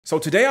So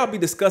today I'll be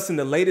discussing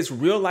the latest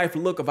real life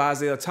look of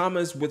Isaiah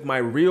Thomas with my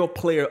real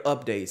player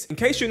updates. In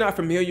case you're not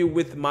familiar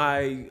with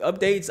my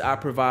updates, I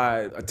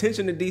provide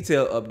attention to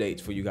detail updates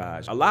for you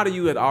guys. A lot of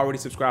you that already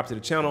subscribed to the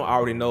channel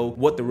already know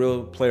what the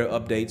real player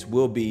updates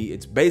will be.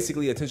 It's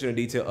basically attention to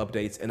detail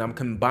updates, and I'm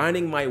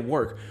combining my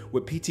work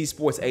with PT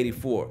Sports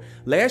 84.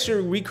 Last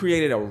year we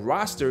created a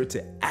roster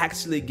to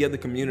actually give the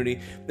community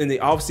in the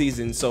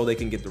offseason so they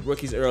can get the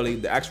rookies early,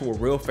 the actual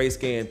real face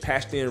scan,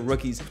 patched in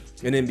rookies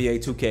in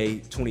NBA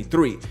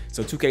 2K23.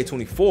 So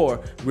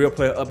 2K24 real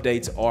player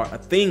updates are a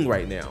thing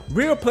right now.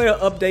 Real player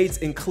updates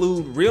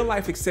include real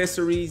life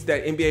accessories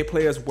that NBA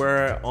players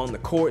wear on the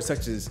court,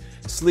 such as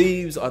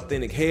sleeves,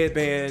 authentic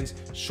headbands,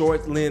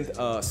 short length,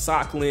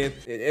 sock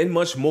length, and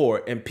much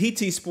more. And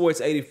PT Sports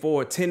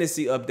 84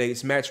 tendency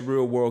updates match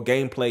real world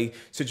gameplay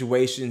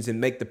situations and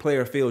make the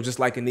player feel just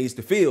like it needs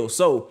to feel.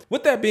 So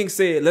with that being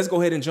said, let's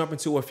go ahead and jump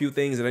into a few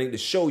things that I need to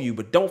show you,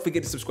 but don't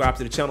forget to subscribe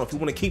to the channel if you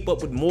want to keep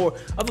up with more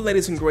of the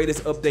latest and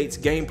greatest updates,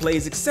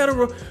 gameplays,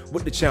 etc.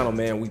 with the channel,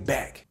 man. We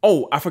back.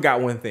 Oh, I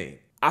forgot one thing.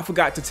 I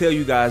forgot to tell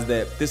you guys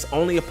that this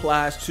only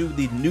applies to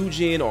the new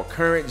gen or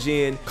current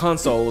gen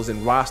consoles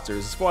and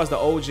rosters. As far as the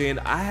old gen,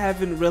 I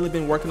haven't really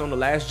been working on the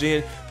last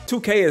gen.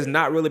 2K has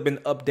not really been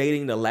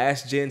updating the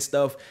last gen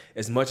stuff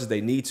as much as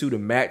they need to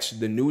match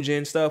the new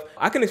gen stuff.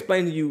 I can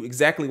explain to you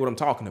exactly what I'm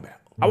talking about.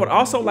 I would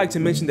also like to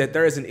mention that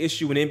there is an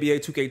issue in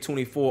NBA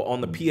 2K24 on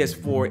the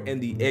PS4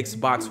 and the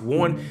Xbox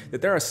One,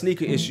 that there are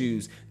sneaker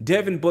issues.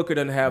 Devin Booker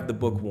doesn't have the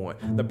Book 1.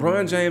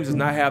 LeBron James does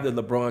not have the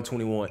LeBron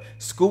 21.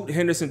 Scoot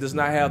Henderson does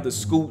not have the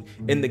Scoot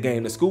in the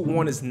game. The Scoot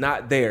 1 is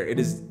not there. It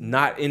is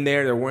not in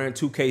there. They're wearing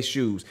 2K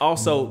shoes.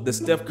 Also, the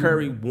Steph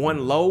Curry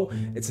 1 low,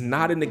 it's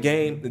not in the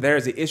game.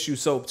 There's an issue.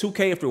 So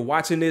 2K, if you're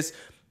watching this,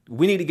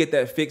 we need to get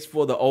that fixed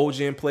for the old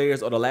gen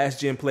players or the last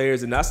gen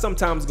players. And I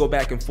sometimes go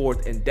back and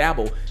forth and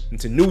dabble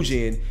into new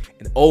gen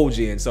and old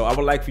gen. So I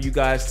would like for you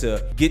guys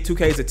to get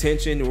 2K's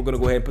attention. And we're going to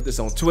go ahead and put this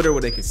on Twitter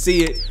where they can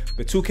see it.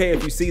 But 2K,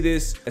 if you see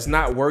this, it's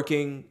not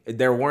working.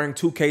 They're wearing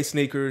 2K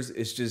sneakers.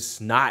 It's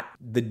just not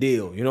the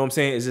deal. You know what I'm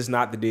saying? It's just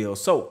not the deal.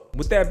 So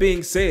with that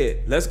being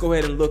said, let's go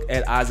ahead and look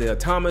at Isaiah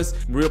Thomas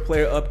real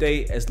player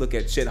update. Let's look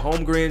at Chet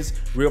Holmgren's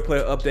real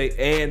player update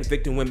and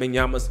Victor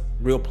Wembanyama's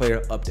real player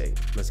update.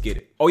 Let's get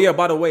it. Oh yeah,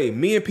 by the way,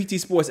 me and PT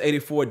Sports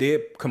 84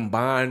 did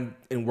combine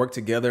and work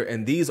together,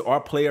 and these are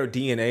player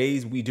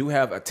DNAs. We do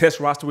have a test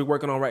roster we're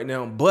working on right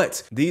now,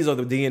 but these are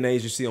the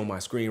DNAs you see on my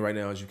screen right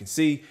now. As you can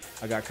see,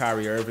 I got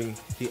Kyrie Irving.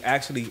 He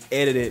actually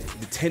edited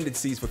the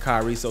tendencies for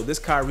Kyrie, so this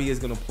Kyrie is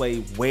gonna play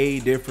way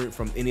different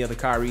from any other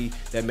Kyrie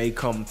that may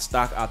come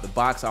stock out the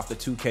box off the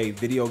 2K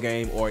video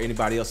game or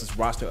anybody else's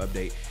roster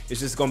update.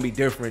 It's just gonna be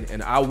different,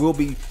 and I will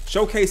be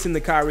showcasing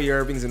the Kyrie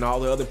Irvings and all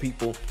the other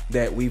people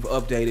that we've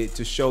updated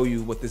to show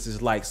you what this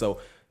is like. So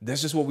that's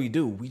just what we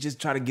do. We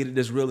just try to get it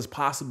as real as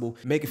possible,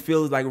 make it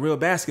feel like real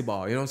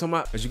basketball. You know what I'm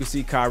talking about? As you can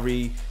see,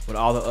 Kyrie with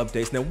all the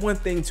updates. Now, one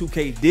thing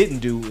 2K didn't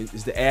do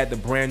is to add the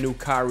brand new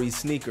Kyrie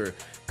sneaker.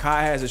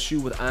 Kai has a shoe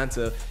with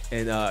Anta,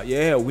 and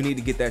yeah, we need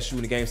to get that shoe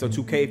in the game. So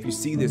 2K, if you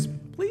see this,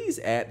 please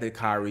add the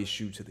Kyrie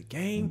shoe to the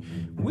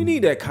game. We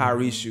need that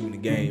Kyrie shoe in the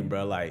game,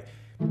 bro. Like,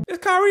 it's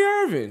Kyrie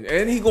Irving,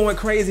 and he going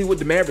crazy with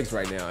the Mavericks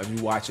right now. If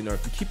you're watching or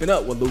if you're keeping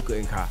up with Luka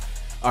and Kai.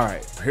 All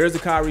right, here's the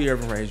Kyrie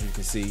Irving range. You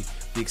can see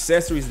the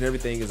accessories and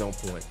everything is on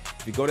point.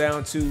 If you go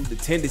down to the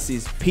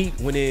tendencies, Pete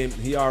went in,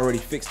 he already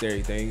fixed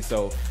everything.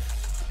 So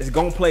it's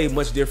gonna play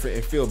much different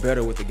and feel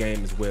better with the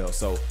game as well.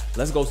 So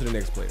let's go to the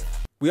next player.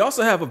 We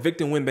also have a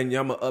Victor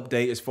Wembanyama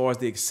update as far as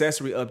the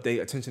accessory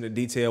update, attention to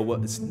detail.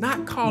 Well, it's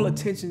not called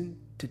attention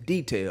to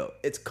detail.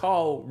 It's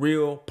called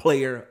real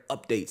player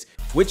updates,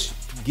 which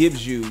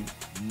gives you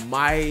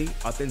my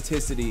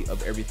authenticity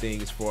of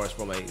everything as far as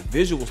from a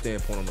visual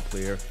standpoint on the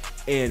player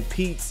and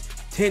Pete's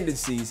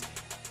tendencies,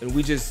 and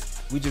we just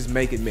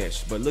make it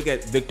mesh. But look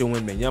at Victor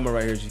Wembanyama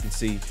right here, as you can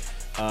see.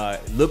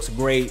 Looks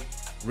great,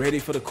 ready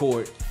for the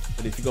court.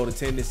 But if you go to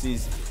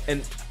tendencies,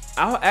 and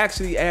I'll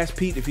actually ask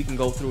Pete if he can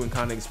go through and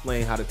kind of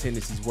explain how the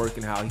tendencies work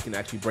and how he can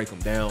actually break them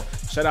down.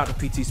 Shout out to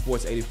PT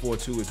Sports 84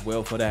 too as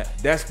well for that.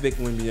 That's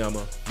Victor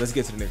Wembanyama. Let's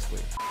get to the next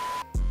player.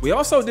 We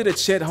also did a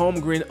Chet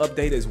Holmgren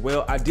update as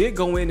well. I did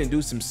go in and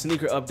do some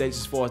sneaker updates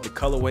as far as the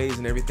colorways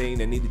and everything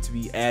that needed to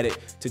be added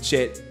to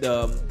Chet.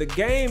 The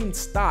game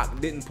stock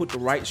didn't put the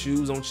right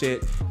shoes on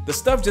Chet. The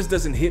stuff just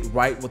doesn't hit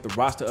right with the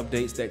roster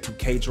updates that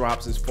 2K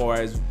drops as far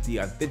as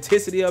the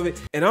authenticity of it.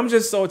 And I'm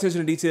just so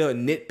attention to detail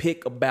and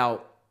nitpick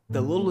about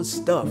the littlest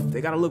stuff.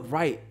 They gotta look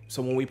right,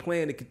 so when we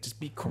plan, it could just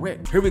be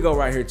correct. Here we go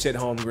right here, Chet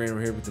Holmgren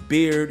right here with the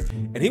beard.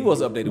 And he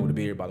was updated with a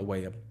beard, by the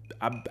way.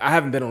 I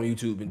haven't been on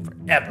YouTube in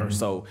forever,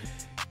 so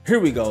here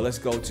we go. Let's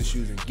go to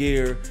shoes and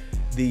gear.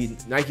 The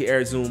Nike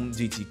Air Zoom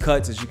GT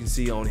cuts, as you can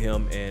see on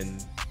him,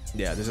 and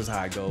yeah, this is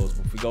how it goes.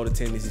 If we go to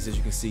tendencies, as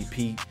you can see,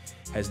 Pete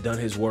has done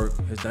his work,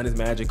 has done his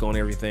magic on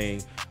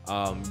everything.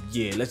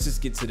 Yeah, let's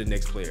just get to the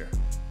next player.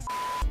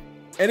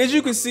 And as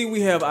you can see,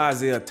 we have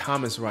Isaiah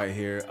Thomas right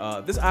here.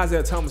 This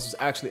Isaiah Thomas is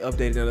actually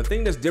updated. Now, the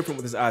thing that's different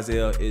with this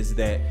Isaiah is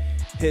that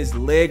his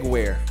leg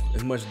wear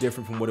is much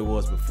different from what it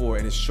was before,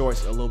 and his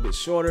shorts are a little bit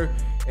shorter,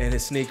 and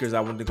his sneakers,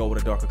 I wanted to go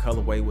with a darker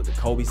colorway with the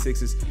Kobe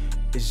 6s.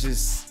 It's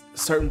just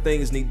certain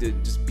things need to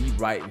just be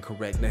right and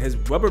correct. Now, his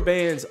rubber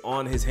bands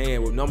on his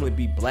hand would normally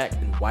be black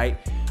and white,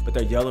 but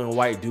they're yellow and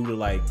white due to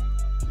like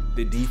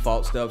the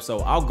default stuff. So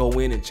I'll go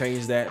in and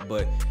change that,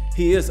 but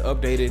he is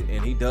updated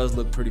and he does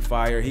look pretty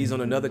fire. He's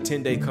on another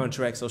 10-day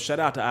contract, so shout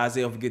out to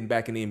Isaiah for getting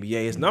back in the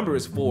NBA. His number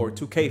is 4.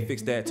 2K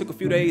fixed that. It took a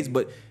few days,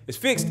 but it's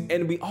fixed.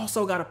 And we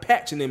also got a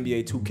patch in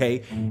NBA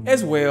 2K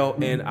as well,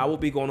 and I will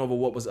be going over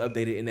what was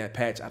updated in that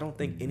patch. I don't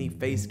think any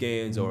face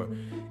scans or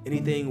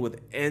anything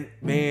with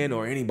Ant-Man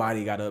or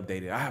anybody got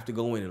updated. I have to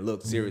go in and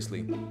look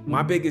seriously.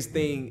 My biggest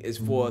thing is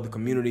for the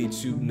community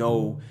to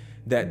know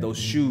that those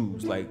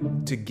shoes, like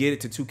to get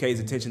it to 2K's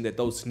attention that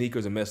those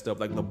sneakers are messed up.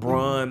 Like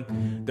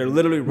LeBron, they're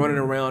literally running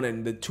around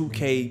in the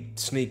 2K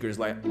sneakers.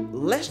 Like,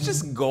 let's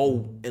just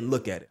go and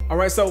look at it. All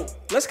right, so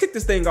let's kick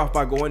this thing off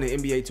by going to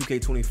NBA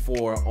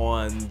 2K24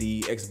 on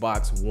the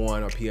Xbox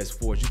One or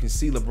PS4. As you can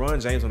see LeBron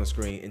James on the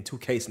screen in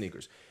 2K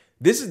sneakers.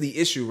 This is the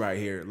issue right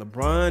here.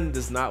 LeBron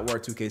does not wear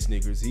 2K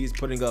sneakers. He's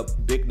putting up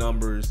big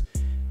numbers,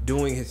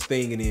 doing his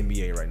thing in the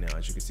NBA right now.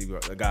 As you can see,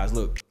 guys,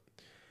 look.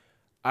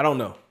 I don't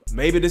know.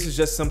 Maybe this is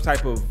just some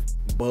type of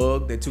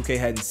bug that 2K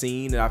hadn't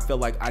seen, and I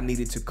felt like I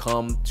needed to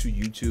come to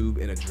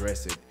YouTube and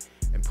address it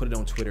and put it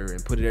on Twitter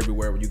and put it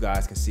everywhere where you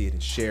guys can see it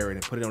and share it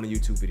and put it on a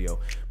YouTube video.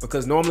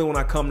 Because normally when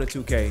I come to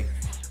 2K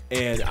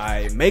and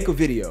I make a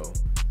video,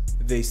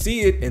 they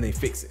see it and they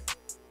fix it.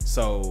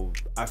 So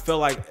I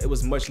felt like it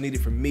was much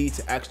needed for me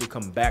to actually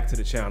come back to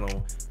the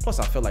channel. Plus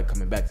I feel like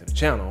coming back to the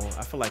channel,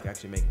 I feel like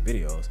actually making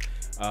videos.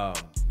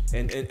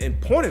 And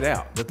pointed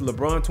out that the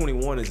LeBron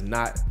 21 is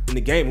not in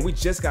the game, and we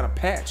just got a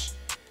patch.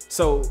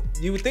 So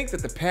you would think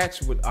that the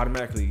patch would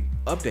automatically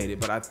update it,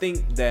 but I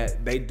think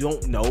that they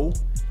don't know,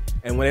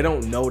 and when they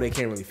don't know, they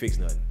can't really fix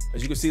nothing.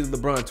 As you can see, the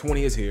LeBron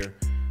 20 is here,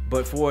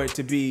 but for it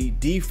to be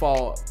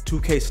default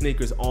 2K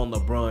sneakers on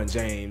LeBron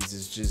James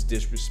is just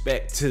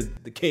disrespect to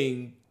the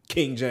King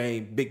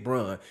James, Big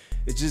Bron.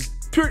 It's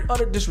just pure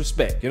utter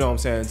disrespect, you know what I'm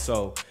saying?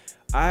 So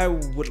I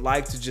would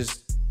like to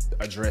just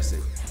address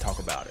it, talk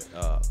about it.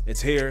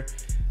 It's here.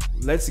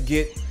 Let's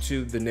get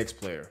to the next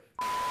player.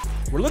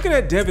 We're looking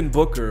at Devin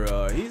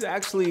Booker. He's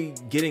actually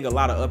getting a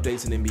lot of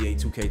updates in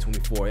NBA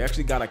 2K24. He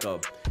actually got like a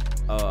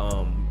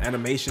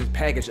animation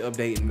package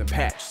update in the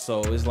patch.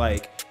 So it's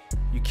like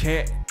you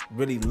can't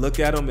really look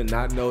at him and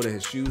not know that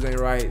his shoes ain't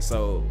right.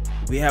 So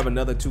we have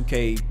another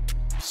 2K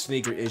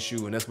sneaker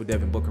issue, and that's with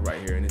Devin Booker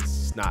right here, and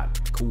it's not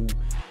cool.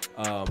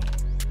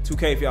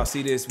 2K, if y'all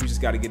see this, we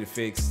just got to get it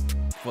fixed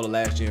for the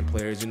last gen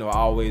players. You know,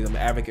 I'm an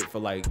advocate for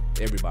like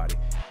everybody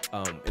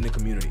in the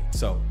community.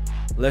 So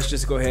let's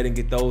just go ahead and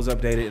get those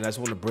updated, and I just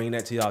want to bring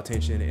that to y'all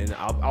attention, and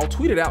I'll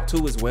tweet it out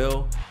too as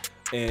well,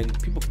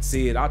 and people can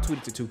see it. I'll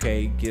tweet it to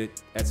 2K,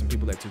 add some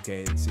people at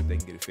 2K and see if they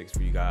can get it fixed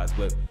for you guys.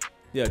 But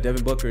yeah,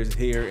 Devin Booker is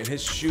here, and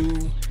his shoe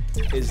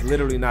is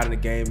literally not in the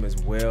game as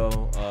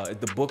well.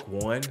 The book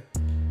one.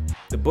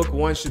 The book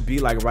one should be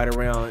like right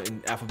around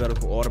in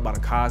alphabetical order by the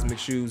cosmic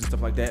shoes and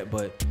stuff like that,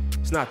 but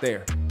it's not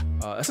there.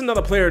 That's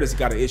another player that's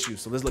got an issue,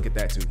 so let's look at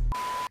that too.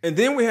 And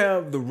then we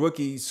have the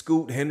rookie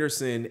Scoot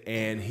Henderson,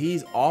 and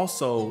he's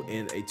also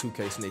in a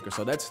 2K sneaker.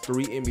 So that's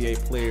 3 NBA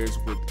players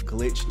with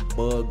glitched,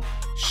 bug,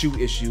 shoe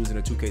issues in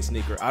a 2K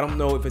sneaker. I don't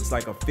know if it's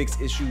like a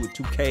fixed issue with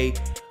 2K,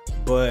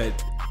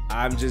 but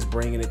I'm just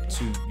bringing it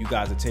to you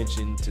guys'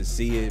 attention to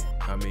see it.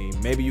 I mean,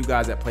 maybe you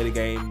guys that play the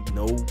game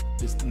know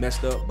it's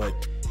messed up, but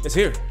it's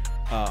here.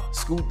 The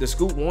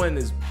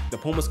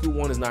Puma Scoot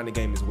one is not in the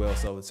game as well,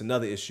 so it's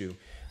another issue.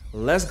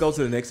 Let's go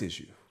to the next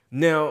issue.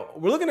 Now,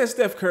 we're looking at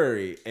Steph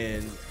Curry,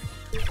 and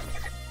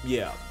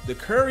yeah, the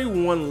Curry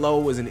 1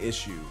 low is an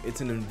issue.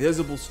 It's an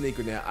invisible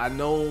sneaker. Now, I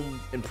know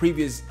in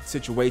previous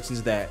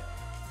situations that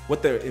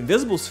with the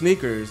invisible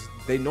sneakers,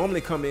 they normally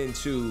come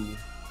into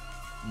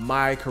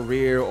my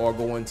career or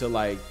go into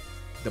like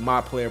the my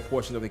player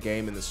portion of the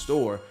game in the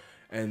store,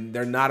 and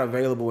they're not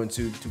available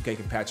until 2K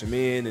can patch them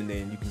in, and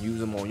then you can use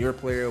them on your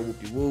player,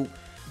 whoop-de-whoop.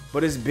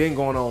 But it's been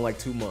going on like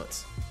 2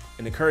 months,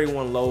 and the Curry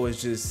 1 low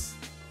is just,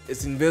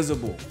 it's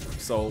invisible.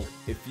 So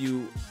if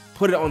you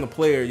put it on the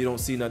player, you don't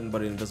see nothing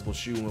but an invisible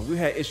shoe. And we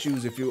had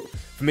issues,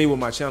 for me with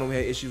my channel, we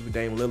had issues with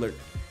Dame Lillard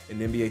in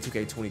NBA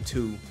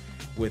 2K22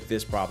 with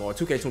this problem, or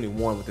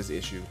 2K21 with this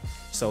issue.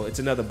 So it's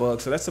another bug.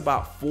 So that's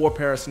about 4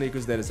 pair of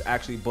sneakers that is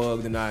actually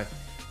bugged, and I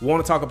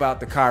want to talk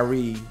about the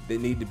Kyrie that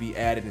need to be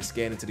added and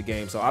scanned into the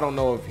game. So I don't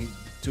know if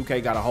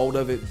 2K got a hold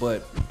of it,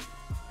 but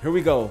here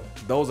we go.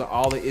 Those are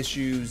all the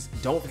issues.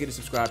 Don't forget to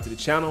subscribe to the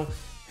channel.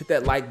 Hit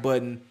that like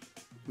button.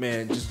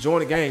 Man, just join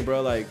the game,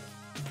 bro. Like,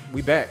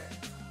 we back.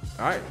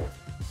 All right.